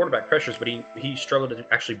plenty of quarterback pressures, but he struggled to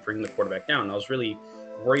actually bring the quarterback down. I was really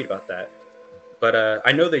worried about that. But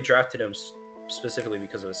I know they drafted him specifically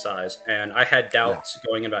because of his size, and I had doubts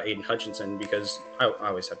going about Aiden Hutchinson, because I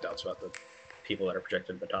always have doubts about the people that are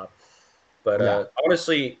projected at the top. But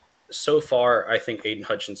honestly, so far, I think Aiden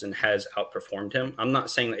Hutchinson has outperformed him. I'm not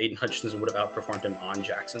saying that Aiden Hutchinson would have outperformed him on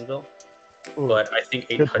Jacksonville, but I think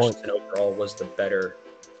Aiden Hutchinson overall was the better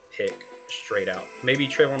pick straight out. Maybe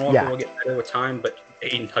Trayvon Walker will get better with time, but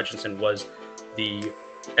Aiden Hutchinson was the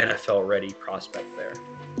NFL-ready prospect there.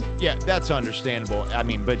 Yeah, that's understandable. I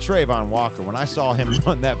mean, but Trayvon Walker, when I saw him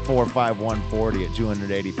run that 4.5 140 at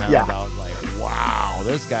 280 pounds, I was like, wow,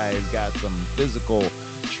 this guy has got some physical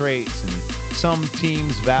traits, and some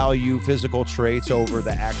teams value physical traits over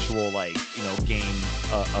the actual, like, you know, game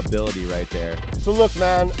ability right there. So look,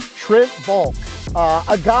 man, Trent Bulk,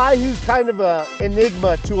 a guy who's kind of an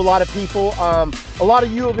enigma to a lot of people. A lot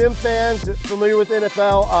of U of M fans familiar with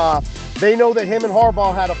NFL, they know that him and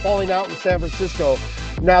Harbaugh had a falling out in San Francisco.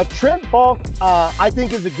 Now, Trent Bulk, I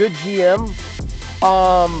think, is a good GM.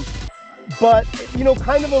 But, you know,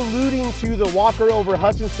 kind of alluding to the Walker over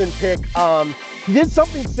Hutchinson pick, he did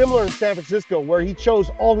something similar in San Francisco, where he chose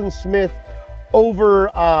Aldon Smith over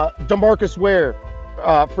DeMarcus Ware,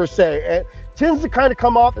 per se. It tends to kind of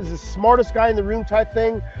come off as the smartest guy in the room type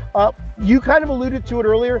thing. You kind of alluded to it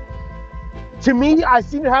earlier. To me, I've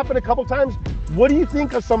seen it happen a couple times. What do you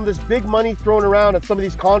think of some of this big money thrown around at some of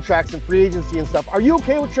these contracts and free agency and stuff? Are you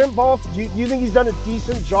okay with Trent Bulk? Do you think he's done a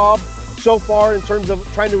decent job so far in terms of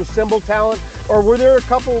trying to assemble talent? Or were there a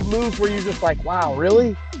couple of moves where you're just like, wow,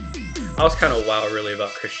 really? I was kind of wow, really,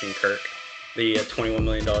 about Christian Kirk, the $21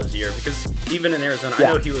 million a year, because even in Arizona, I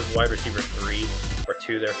know he was wide receiver 3 or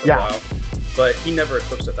 2 there for a while. but he never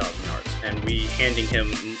eclipsed 1,000 yards, and we handing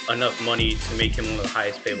him enough money to make him one of the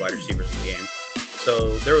highest paid wide receivers in the game.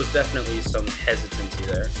 So there was definitely some hesitancy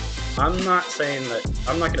there. I'm not going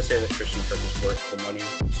to say that Christian Kirk is worth the money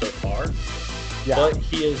so far, but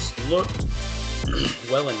he has looked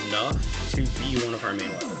well enough to be one of our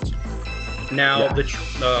main weapons. Now,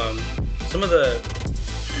 some of the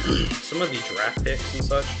draft picks and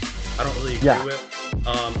such, I don't really agree with.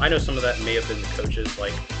 I know some of that may have been the coaches,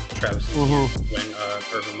 like Travis when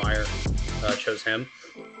Urban Meyer chose him.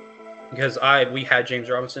 Because we had James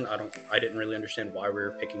Robinson. I didn't really understand why we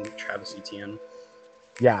were picking Travis Etienne.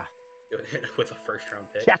 Yeah. With a first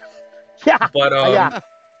round pick. Yeah. But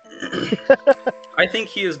I think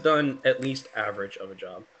he has done at least average of a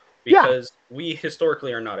job, because we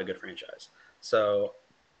historically are not a good franchise. So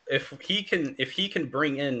if he can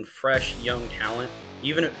bring in fresh young talent,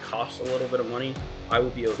 even if it costs a little bit of money, I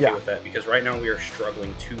would be okay with that, because right now we are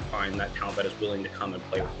struggling to find that talent that is willing to come and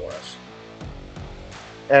play for us.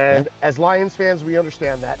 And as Lions fans, we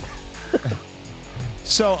understand that.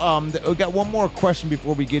 So we got one more question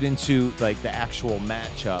before we get into like the actual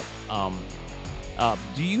matchup.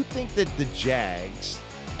 Do you think that the Jags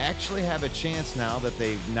actually have a chance now that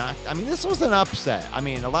they've knocked? I mean, this was an upset. I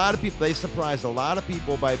mean, they surprised a lot of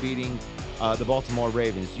people by beating the Baltimore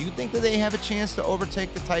Ravens. Do you think that they have a chance to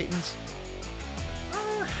overtake the Titans?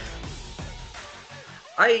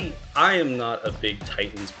 I am not a big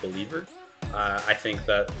Titans believer. I think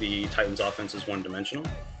that the Titans offense is one-dimensional.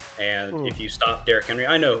 And if you stop Derrick Henry,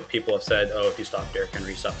 I know people have said, if you stop Derrick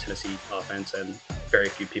Henry, you stop Tennessee offense. And very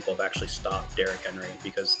few people have actually stopped Derrick Henry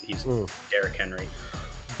because he's Derrick Henry.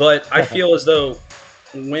 But I feel as though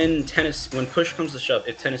when push comes to shove,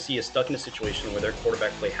 if Tennessee is stuck in a situation where their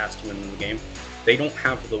quarterback play has to win the game, they don't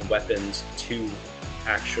have the weapons to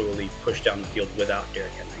actually push down the field without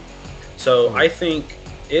Derrick Henry. So I think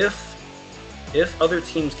if other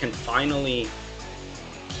teams can finally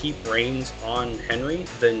keep reins on Henry,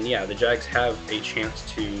 then the Jags have a chance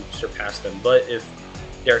to surpass them. But if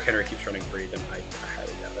Derrick Henry keeps running free, then I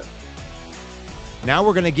highly doubt it. Now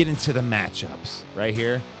we're going to get into the matchups right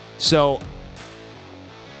here. So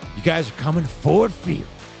you guys are coming to Ford Field.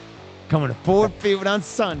 On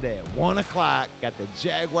Sunday at 1 o'clock. Got the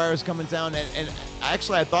Jaguars coming down. And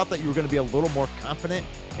actually, I thought that you were going to be a little more confident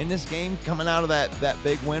in this game coming out of that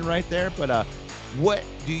big win right there. But what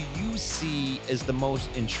do you see as the most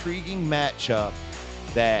intriguing matchup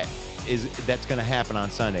that's going to happen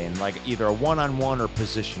on Sunday? And like either a one-on-one or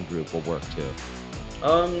position group will work too.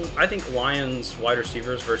 I think Lions wide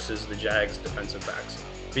receivers versus the Jags defensive backs,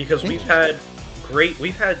 because we've had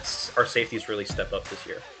our safeties really step up this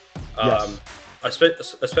year.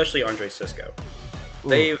 Especially Andre Sisco.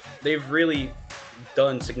 They've really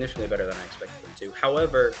done significantly better than I expected them to.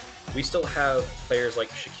 However, we still have players like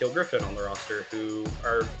Shaquille Griffin on the roster who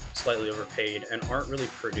are slightly overpaid and aren't really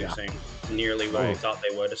producing nearly what we thought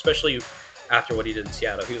they would, especially after what he did in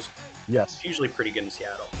Seattle. He was usually pretty good in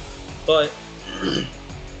Seattle. But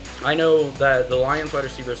I know that the Lions wide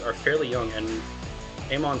receivers are fairly young, and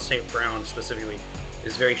Amon St. Brown specifically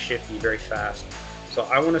is very shifty, very fast. So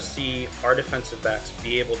I want to see our defensive backs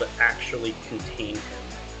be able to actually contain him,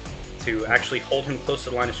 to actually hold him close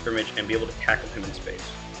to the line of scrimmage and be able to tackle him in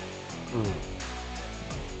space.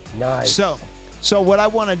 Nice. So what I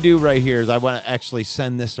want to do right here is I want to actually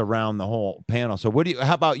send this around the whole panel. So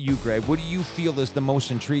how about you, Greg? What do you feel is the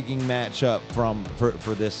most intriguing matchup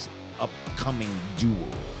for this upcoming duel?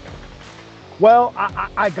 Well,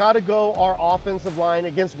 I got to go our offensive line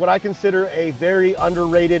against what I consider a very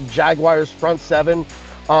underrated Jaguars front seven.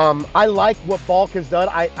 I like what Balk has done.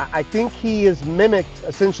 I think he has mimicked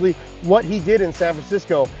essentially what he did in San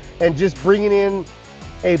Francisco, and just bringing in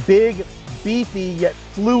a big, beefy, yet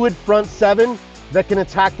fluid front seven that can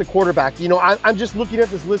attack the quarterback. You know, I'm just looking at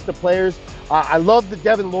this list of players. I love the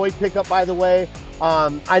Devin Lloyd pickup, by the way.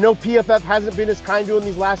 I know PFF hasn't been as kind to him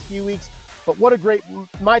these last few weeks, but what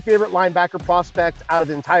my favorite linebacker prospect out of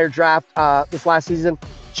the entire draft this last season.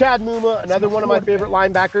 Chad Muma, another one of my favorite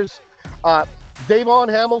linebackers. Davon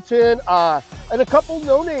Hamilton, and a couple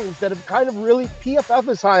no-names that have kind of really PFF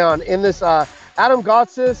is high on in this. Adam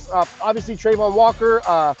Gotsis, obviously Trayvon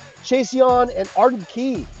Walker, Chase Young, and Arden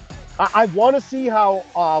Key. I want to see how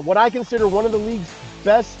what I consider one of the league's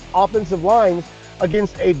best offensive lines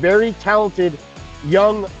against a very talented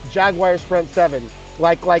young Jaguars front seven.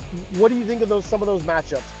 Like, what do you think of some of those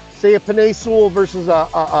matchups? Say a Penei Sewell versus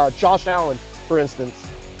Josh Allen, for instance.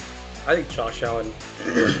 I think Josh Allen,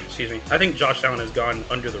 I think Josh Allen has gone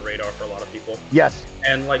under the radar for a lot of people. Yes.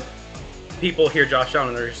 And like, people hear Josh Allen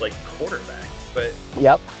and they're just like, quarterback. But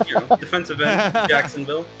yep. Defensive end,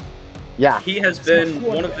 Jacksonville. Yeah. He has been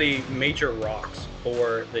one of the major rocks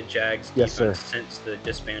for the Jags Yes, defense sir. since the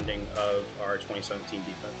disbanding of our 2017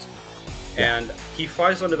 defense. Yeah. And he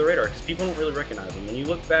flies under the radar because people don't really recognize him. When you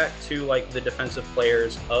look back to like the defensive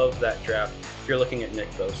players of that draft, you're looking at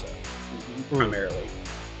Nick Bosa primarily.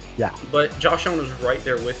 Yeah. But Josh Allen was right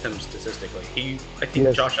there with him statistically. I think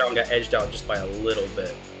Yes. Josh Allen got edged out just by a little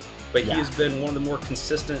bit. But Yeah. he has been one of the more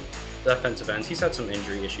consistent defensive ends. He's had some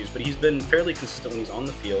injury issues, but he's been fairly consistent when he's on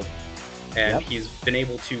the field. And Yep. he's been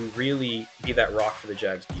able to really be that rock for the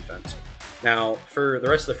Jags defense. Now, for the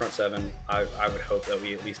rest of the front seven, I would hope that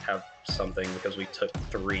we at least have something because we took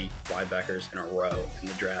 3 linebackers in a row in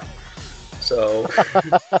the draft. So,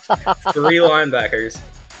 3 linebackers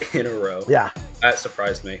in a row. Yeah. That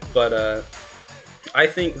surprised me. But I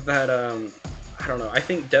think that, I don't know, I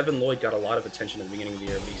think Devin Lloyd got a lot of attention at the beginning of the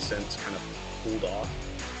year, but he's since kind of cooled off.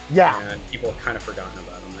 Yeah. And people have kind of forgotten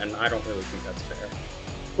about him, and I don't really think that's fair.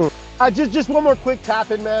 Just one more quick tap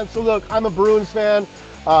in, man. So look, I'm a Bruins fan,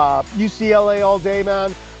 UCLA all day,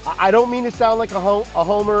 man. I don't mean to sound like a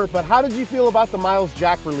homer, but how did you feel about the Miles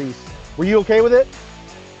Jack release? Were you okay with it?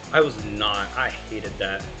 I was not. I hated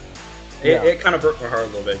that. Yeah. It kind of broke my heart a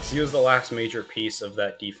little bit because he was the last major piece of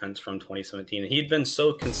that defense from 2017. He'd been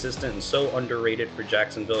so consistent and so underrated for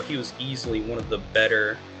Jacksonville. He was easily one of the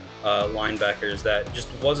better linebackers that just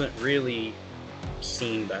wasn't really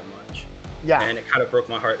seen that much. Yeah. And it kind of broke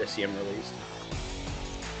my heart to see him released.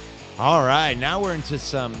 All right, now we're into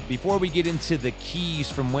some. Before we get into the keys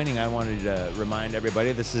from winning, I wanted to remind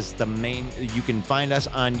everybody this is the main. You can find us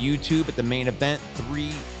on YouTube at the Main Event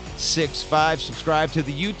 365. Subscribe to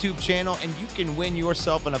the YouTube channel, and you can win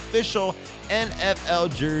yourself an official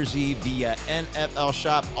NFL jersey via NFL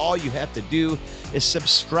Shop. All you have to do is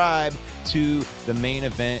subscribe to the Main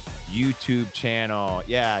Event YouTube channel.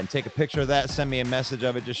 Yeah, and take a picture of that, send me a message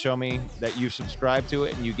of it, just show me that you subscribe to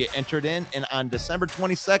it, and you get entered in. And on December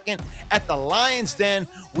 22nd at the Lions Den,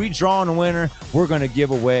 we draw a winner. We're going to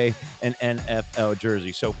give away an NFL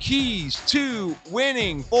jersey. So keys to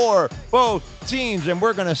winning for both teams, and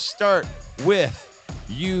we're going to start with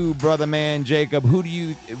you, brother man Jacob.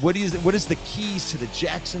 What is the keys to the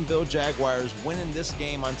Jacksonville Jaguars winning this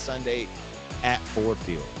game on Sunday at Ford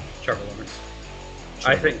Field? Trevor Lawrence.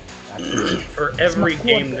 I think for every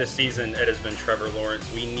game this season, it has been Trevor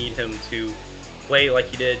Lawrence. We need him to play like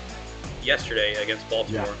he did yesterday against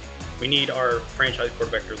Baltimore. Yeah. We need our franchise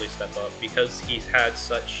quarterback to really step up because he has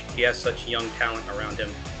such young talent around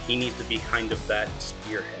him. He needs to be kind of that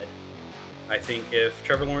spearhead. I think if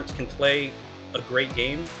Trevor Lawrence can play a great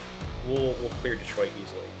game, we'll clear Detroit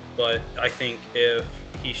easily. But I think if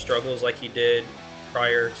he struggles like he did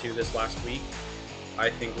prior to this last week, I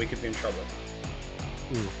think we could be in trouble.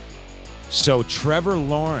 So Trevor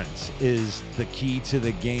Lawrence is the key to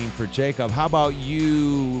the game for Jacob. How about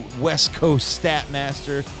you, West Coast stat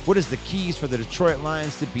master? What is the keys for the Detroit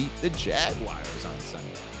Lions to beat the Jaguars on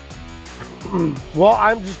Sunday? Well,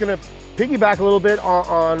 I'm just going to piggyback a little bit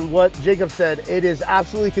on what Jacob said. It is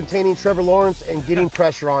absolutely containing Trevor Lawrence and getting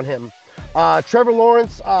pressure on him. Trevor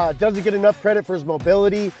Lawrence doesn't get enough credit for his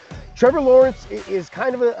mobility. Trevor Lawrence is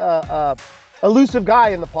kind of a elusive guy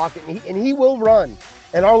in the pocket, and he will run.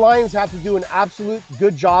 And our Lions have to do an absolute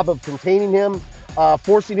good job of containing him,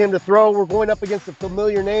 forcing him to throw. We're going up against a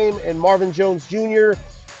familiar name in Marvin Jones Jr.,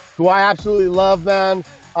 who I absolutely love, man.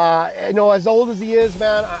 As old as he is,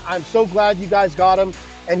 man, I'm so glad you guys got him.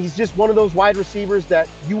 And he's just one of those wide receivers that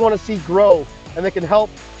you want to see grow and that can help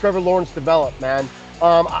Trevor Lawrence develop, man.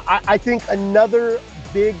 I think another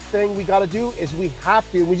big thing we got to do is we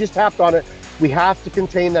just tapped on it, we have to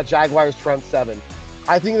contain that Jaguars front seven.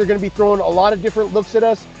 I think they're going to be throwing a lot of different looks at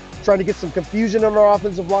us, trying to get some confusion on our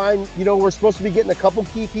offensive line. We're supposed to be getting a couple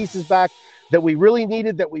key pieces back that we really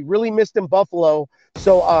needed, that we really missed in Buffalo.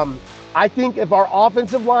 So I think if our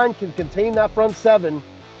offensive line can contain that front seven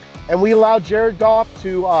and we allow Jared Goff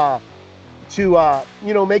to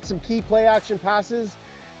make some key play action passes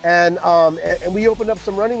and we open up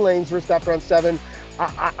some running lanes versus that front seven,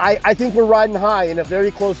 I think we're riding high in a very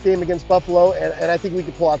close game against Buffalo, and I think we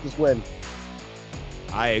can pull out this win.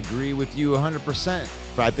 I agree with you 100%.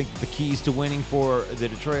 But I think the keys to winning for the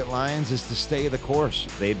Detroit Lions is to stay the course.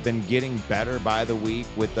 They've been getting better by the week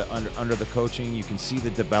with the under the coaching. You can see the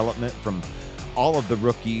development from all of the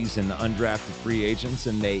rookies and the undrafted free agents,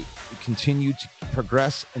 and they continue to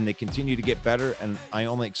progress and they continue to get better. And I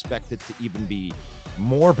only expect it to even be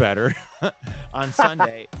more better on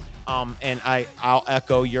Sunday. And I'll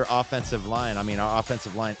echo your offensive line. I mean, our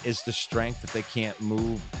offensive line is the strength. If they can't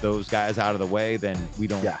move those guys out of the way, then we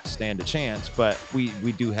don't stand a chance. But we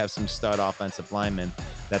do have some stud offensive linemen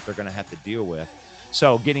that they're going to have to deal with.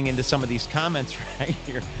 So getting into some of these comments right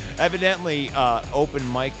here, evidently open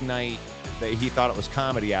mic night, he thought it was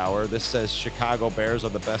comedy hour. This says Chicago Bears are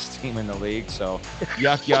the best team in the league. So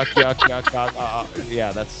yuck, yuck, yuck, yuck, yuck.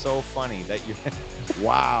 Yeah, that's so funny that you,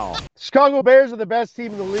 wow. Chicago Bears are the best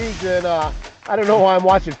team in the league, and I don't know why I'm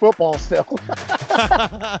watching football still.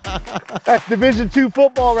 That's Division II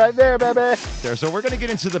football right there, baby. So we're going to get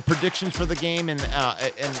into the predictions for the game, and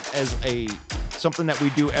as a something that we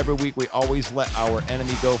do every week, we always let our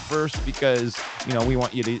enemy go first because, you know, we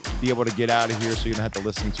want you to be able to get out of here so you don't have to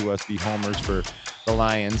listen to us be homers for the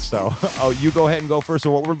Lions. So, you go ahead and go first. So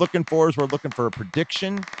what we're looking for is we're looking for a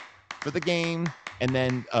prediction for the game and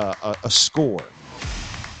then a score.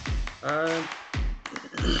 I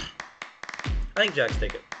think Jags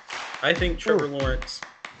take it. I think Trevor Lawrence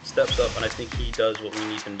steps up, and I think he does what we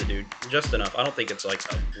need him to do just enough. I don't think it's like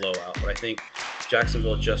a blowout, but I think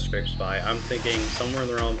Jacksonville just scrapes by. I'm thinking somewhere in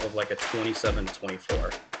the realm of like a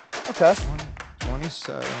 27-24. Okay.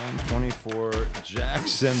 27-24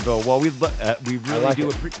 Jacksonville. Well, we really like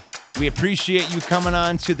do we appreciate you coming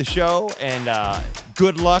on to the show, and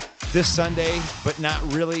good luck this Sunday, but not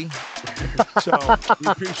really. So we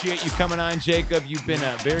appreciate you coming on, Jacob. You've been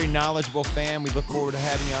a very knowledgeable fan. We look forward to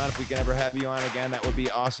having you on. If we can ever have you on again, that would be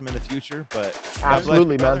awesome in the future. But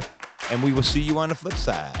absolutely, man. And we will see you on the flip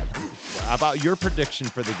side. How about your prediction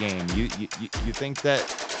for the game? You think that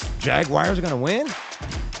Jaguars are going to win?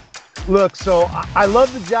 Look, so I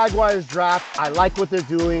love the Jaguars draft. I like what they're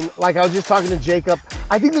doing. Like I was just talking to Jacob,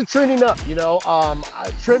 I think they're trending up, you know.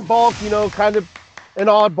 Trent Balk, you know, kind of an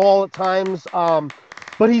oddball at times,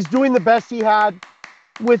 but he's doing the best he had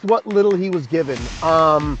with what little he was given.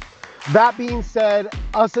 That being said,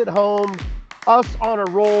 us at home, us on a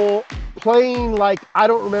roll, playing like I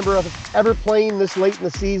don't remember ever playing this late in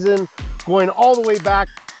the season, going all the way back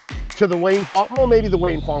to the Wayne, well, maybe the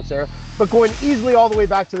Wayne Fonts era, but going easily all the way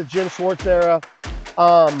back to the Jim Schwartz era.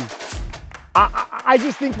 I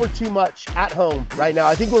just think we're too much at home right now.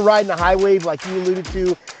 I think we're riding a high wave like you alluded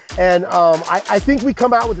to. And I think we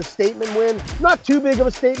come out with a statement win. Not too big of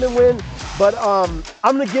a statement win, but I'm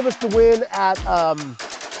going to give us the win at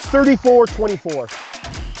 34-24.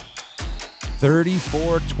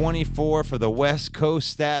 34-24 for the West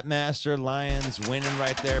Coast Statmaster. Lions winning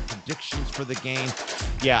right there. Predictions for the game.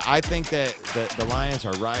 Yeah, I think that the Lions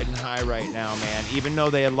are riding high right now, man. Even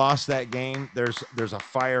though they had lost that game, there's a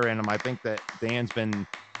fire in them. I think that Dan's been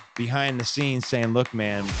behind the scenes saying, look,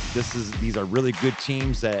 man, these are really good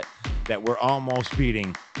teams that we're almost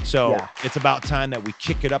beating. So It's about time that we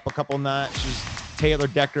kick it up a couple notches. Taylor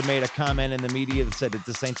Decker made a comment in the media that said that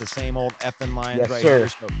this ain't the same old effing Lions here.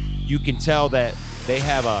 So you can tell that they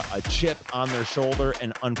have a chip on their shoulder.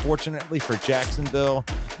 And unfortunately for Jacksonville,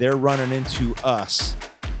 they're running into us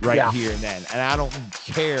here and then. And I don't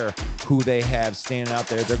care who they have standing out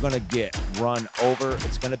there. They're going to get run over.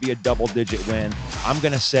 It's going to be a double-digit win. I'm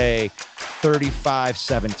going to say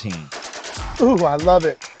 35-17. Ooh, I love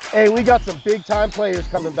it. Hey, we got some big-time players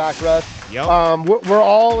coming back, Russ. Yep. We're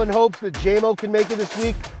all in hopes that JMO can make it this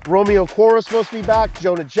week. Romeo Cora's supposed to be back.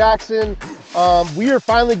 Jonah Jackson. We are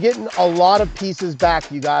finally getting a lot of pieces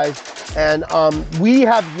back, you guys. And we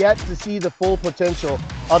have yet to see the full potential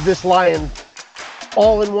of this Lion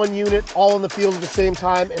all in one unit, all in the field at the same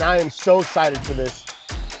time. And I am so excited for this.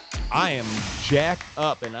 I am jacked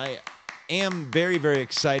up, and I am very, very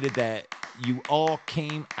excited that you all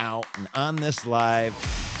came out and on this live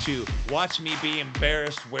to watch me be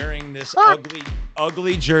embarrassed wearing this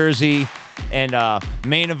ugly jersey, and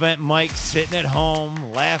main event Mike sitting at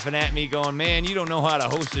home laughing at me going, man, you don't know how to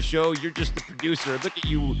host a show. You're just the producer. Look at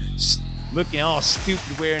you looking all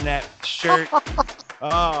stupid wearing that shirt.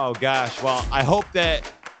 Oh, gosh. Well, I hope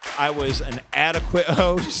that I was an adequate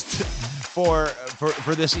host for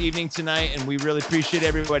this evening tonight, and we really appreciate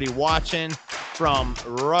everybody watching. From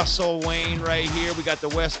Russell Wayne right here, we got the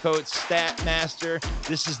West Coast Stat Master.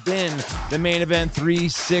 This has been the Main Event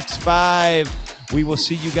 365. We will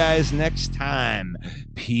see you guys next time.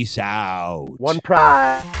 Peace out. One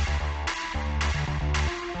pride.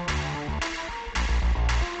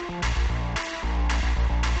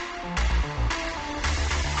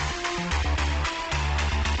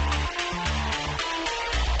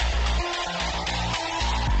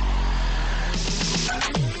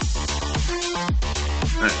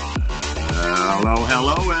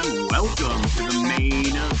 Hello, and welcome to the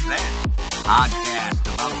Main Event podcast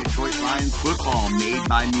about Detroit Lions football, made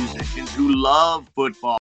by musicians who love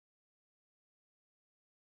football.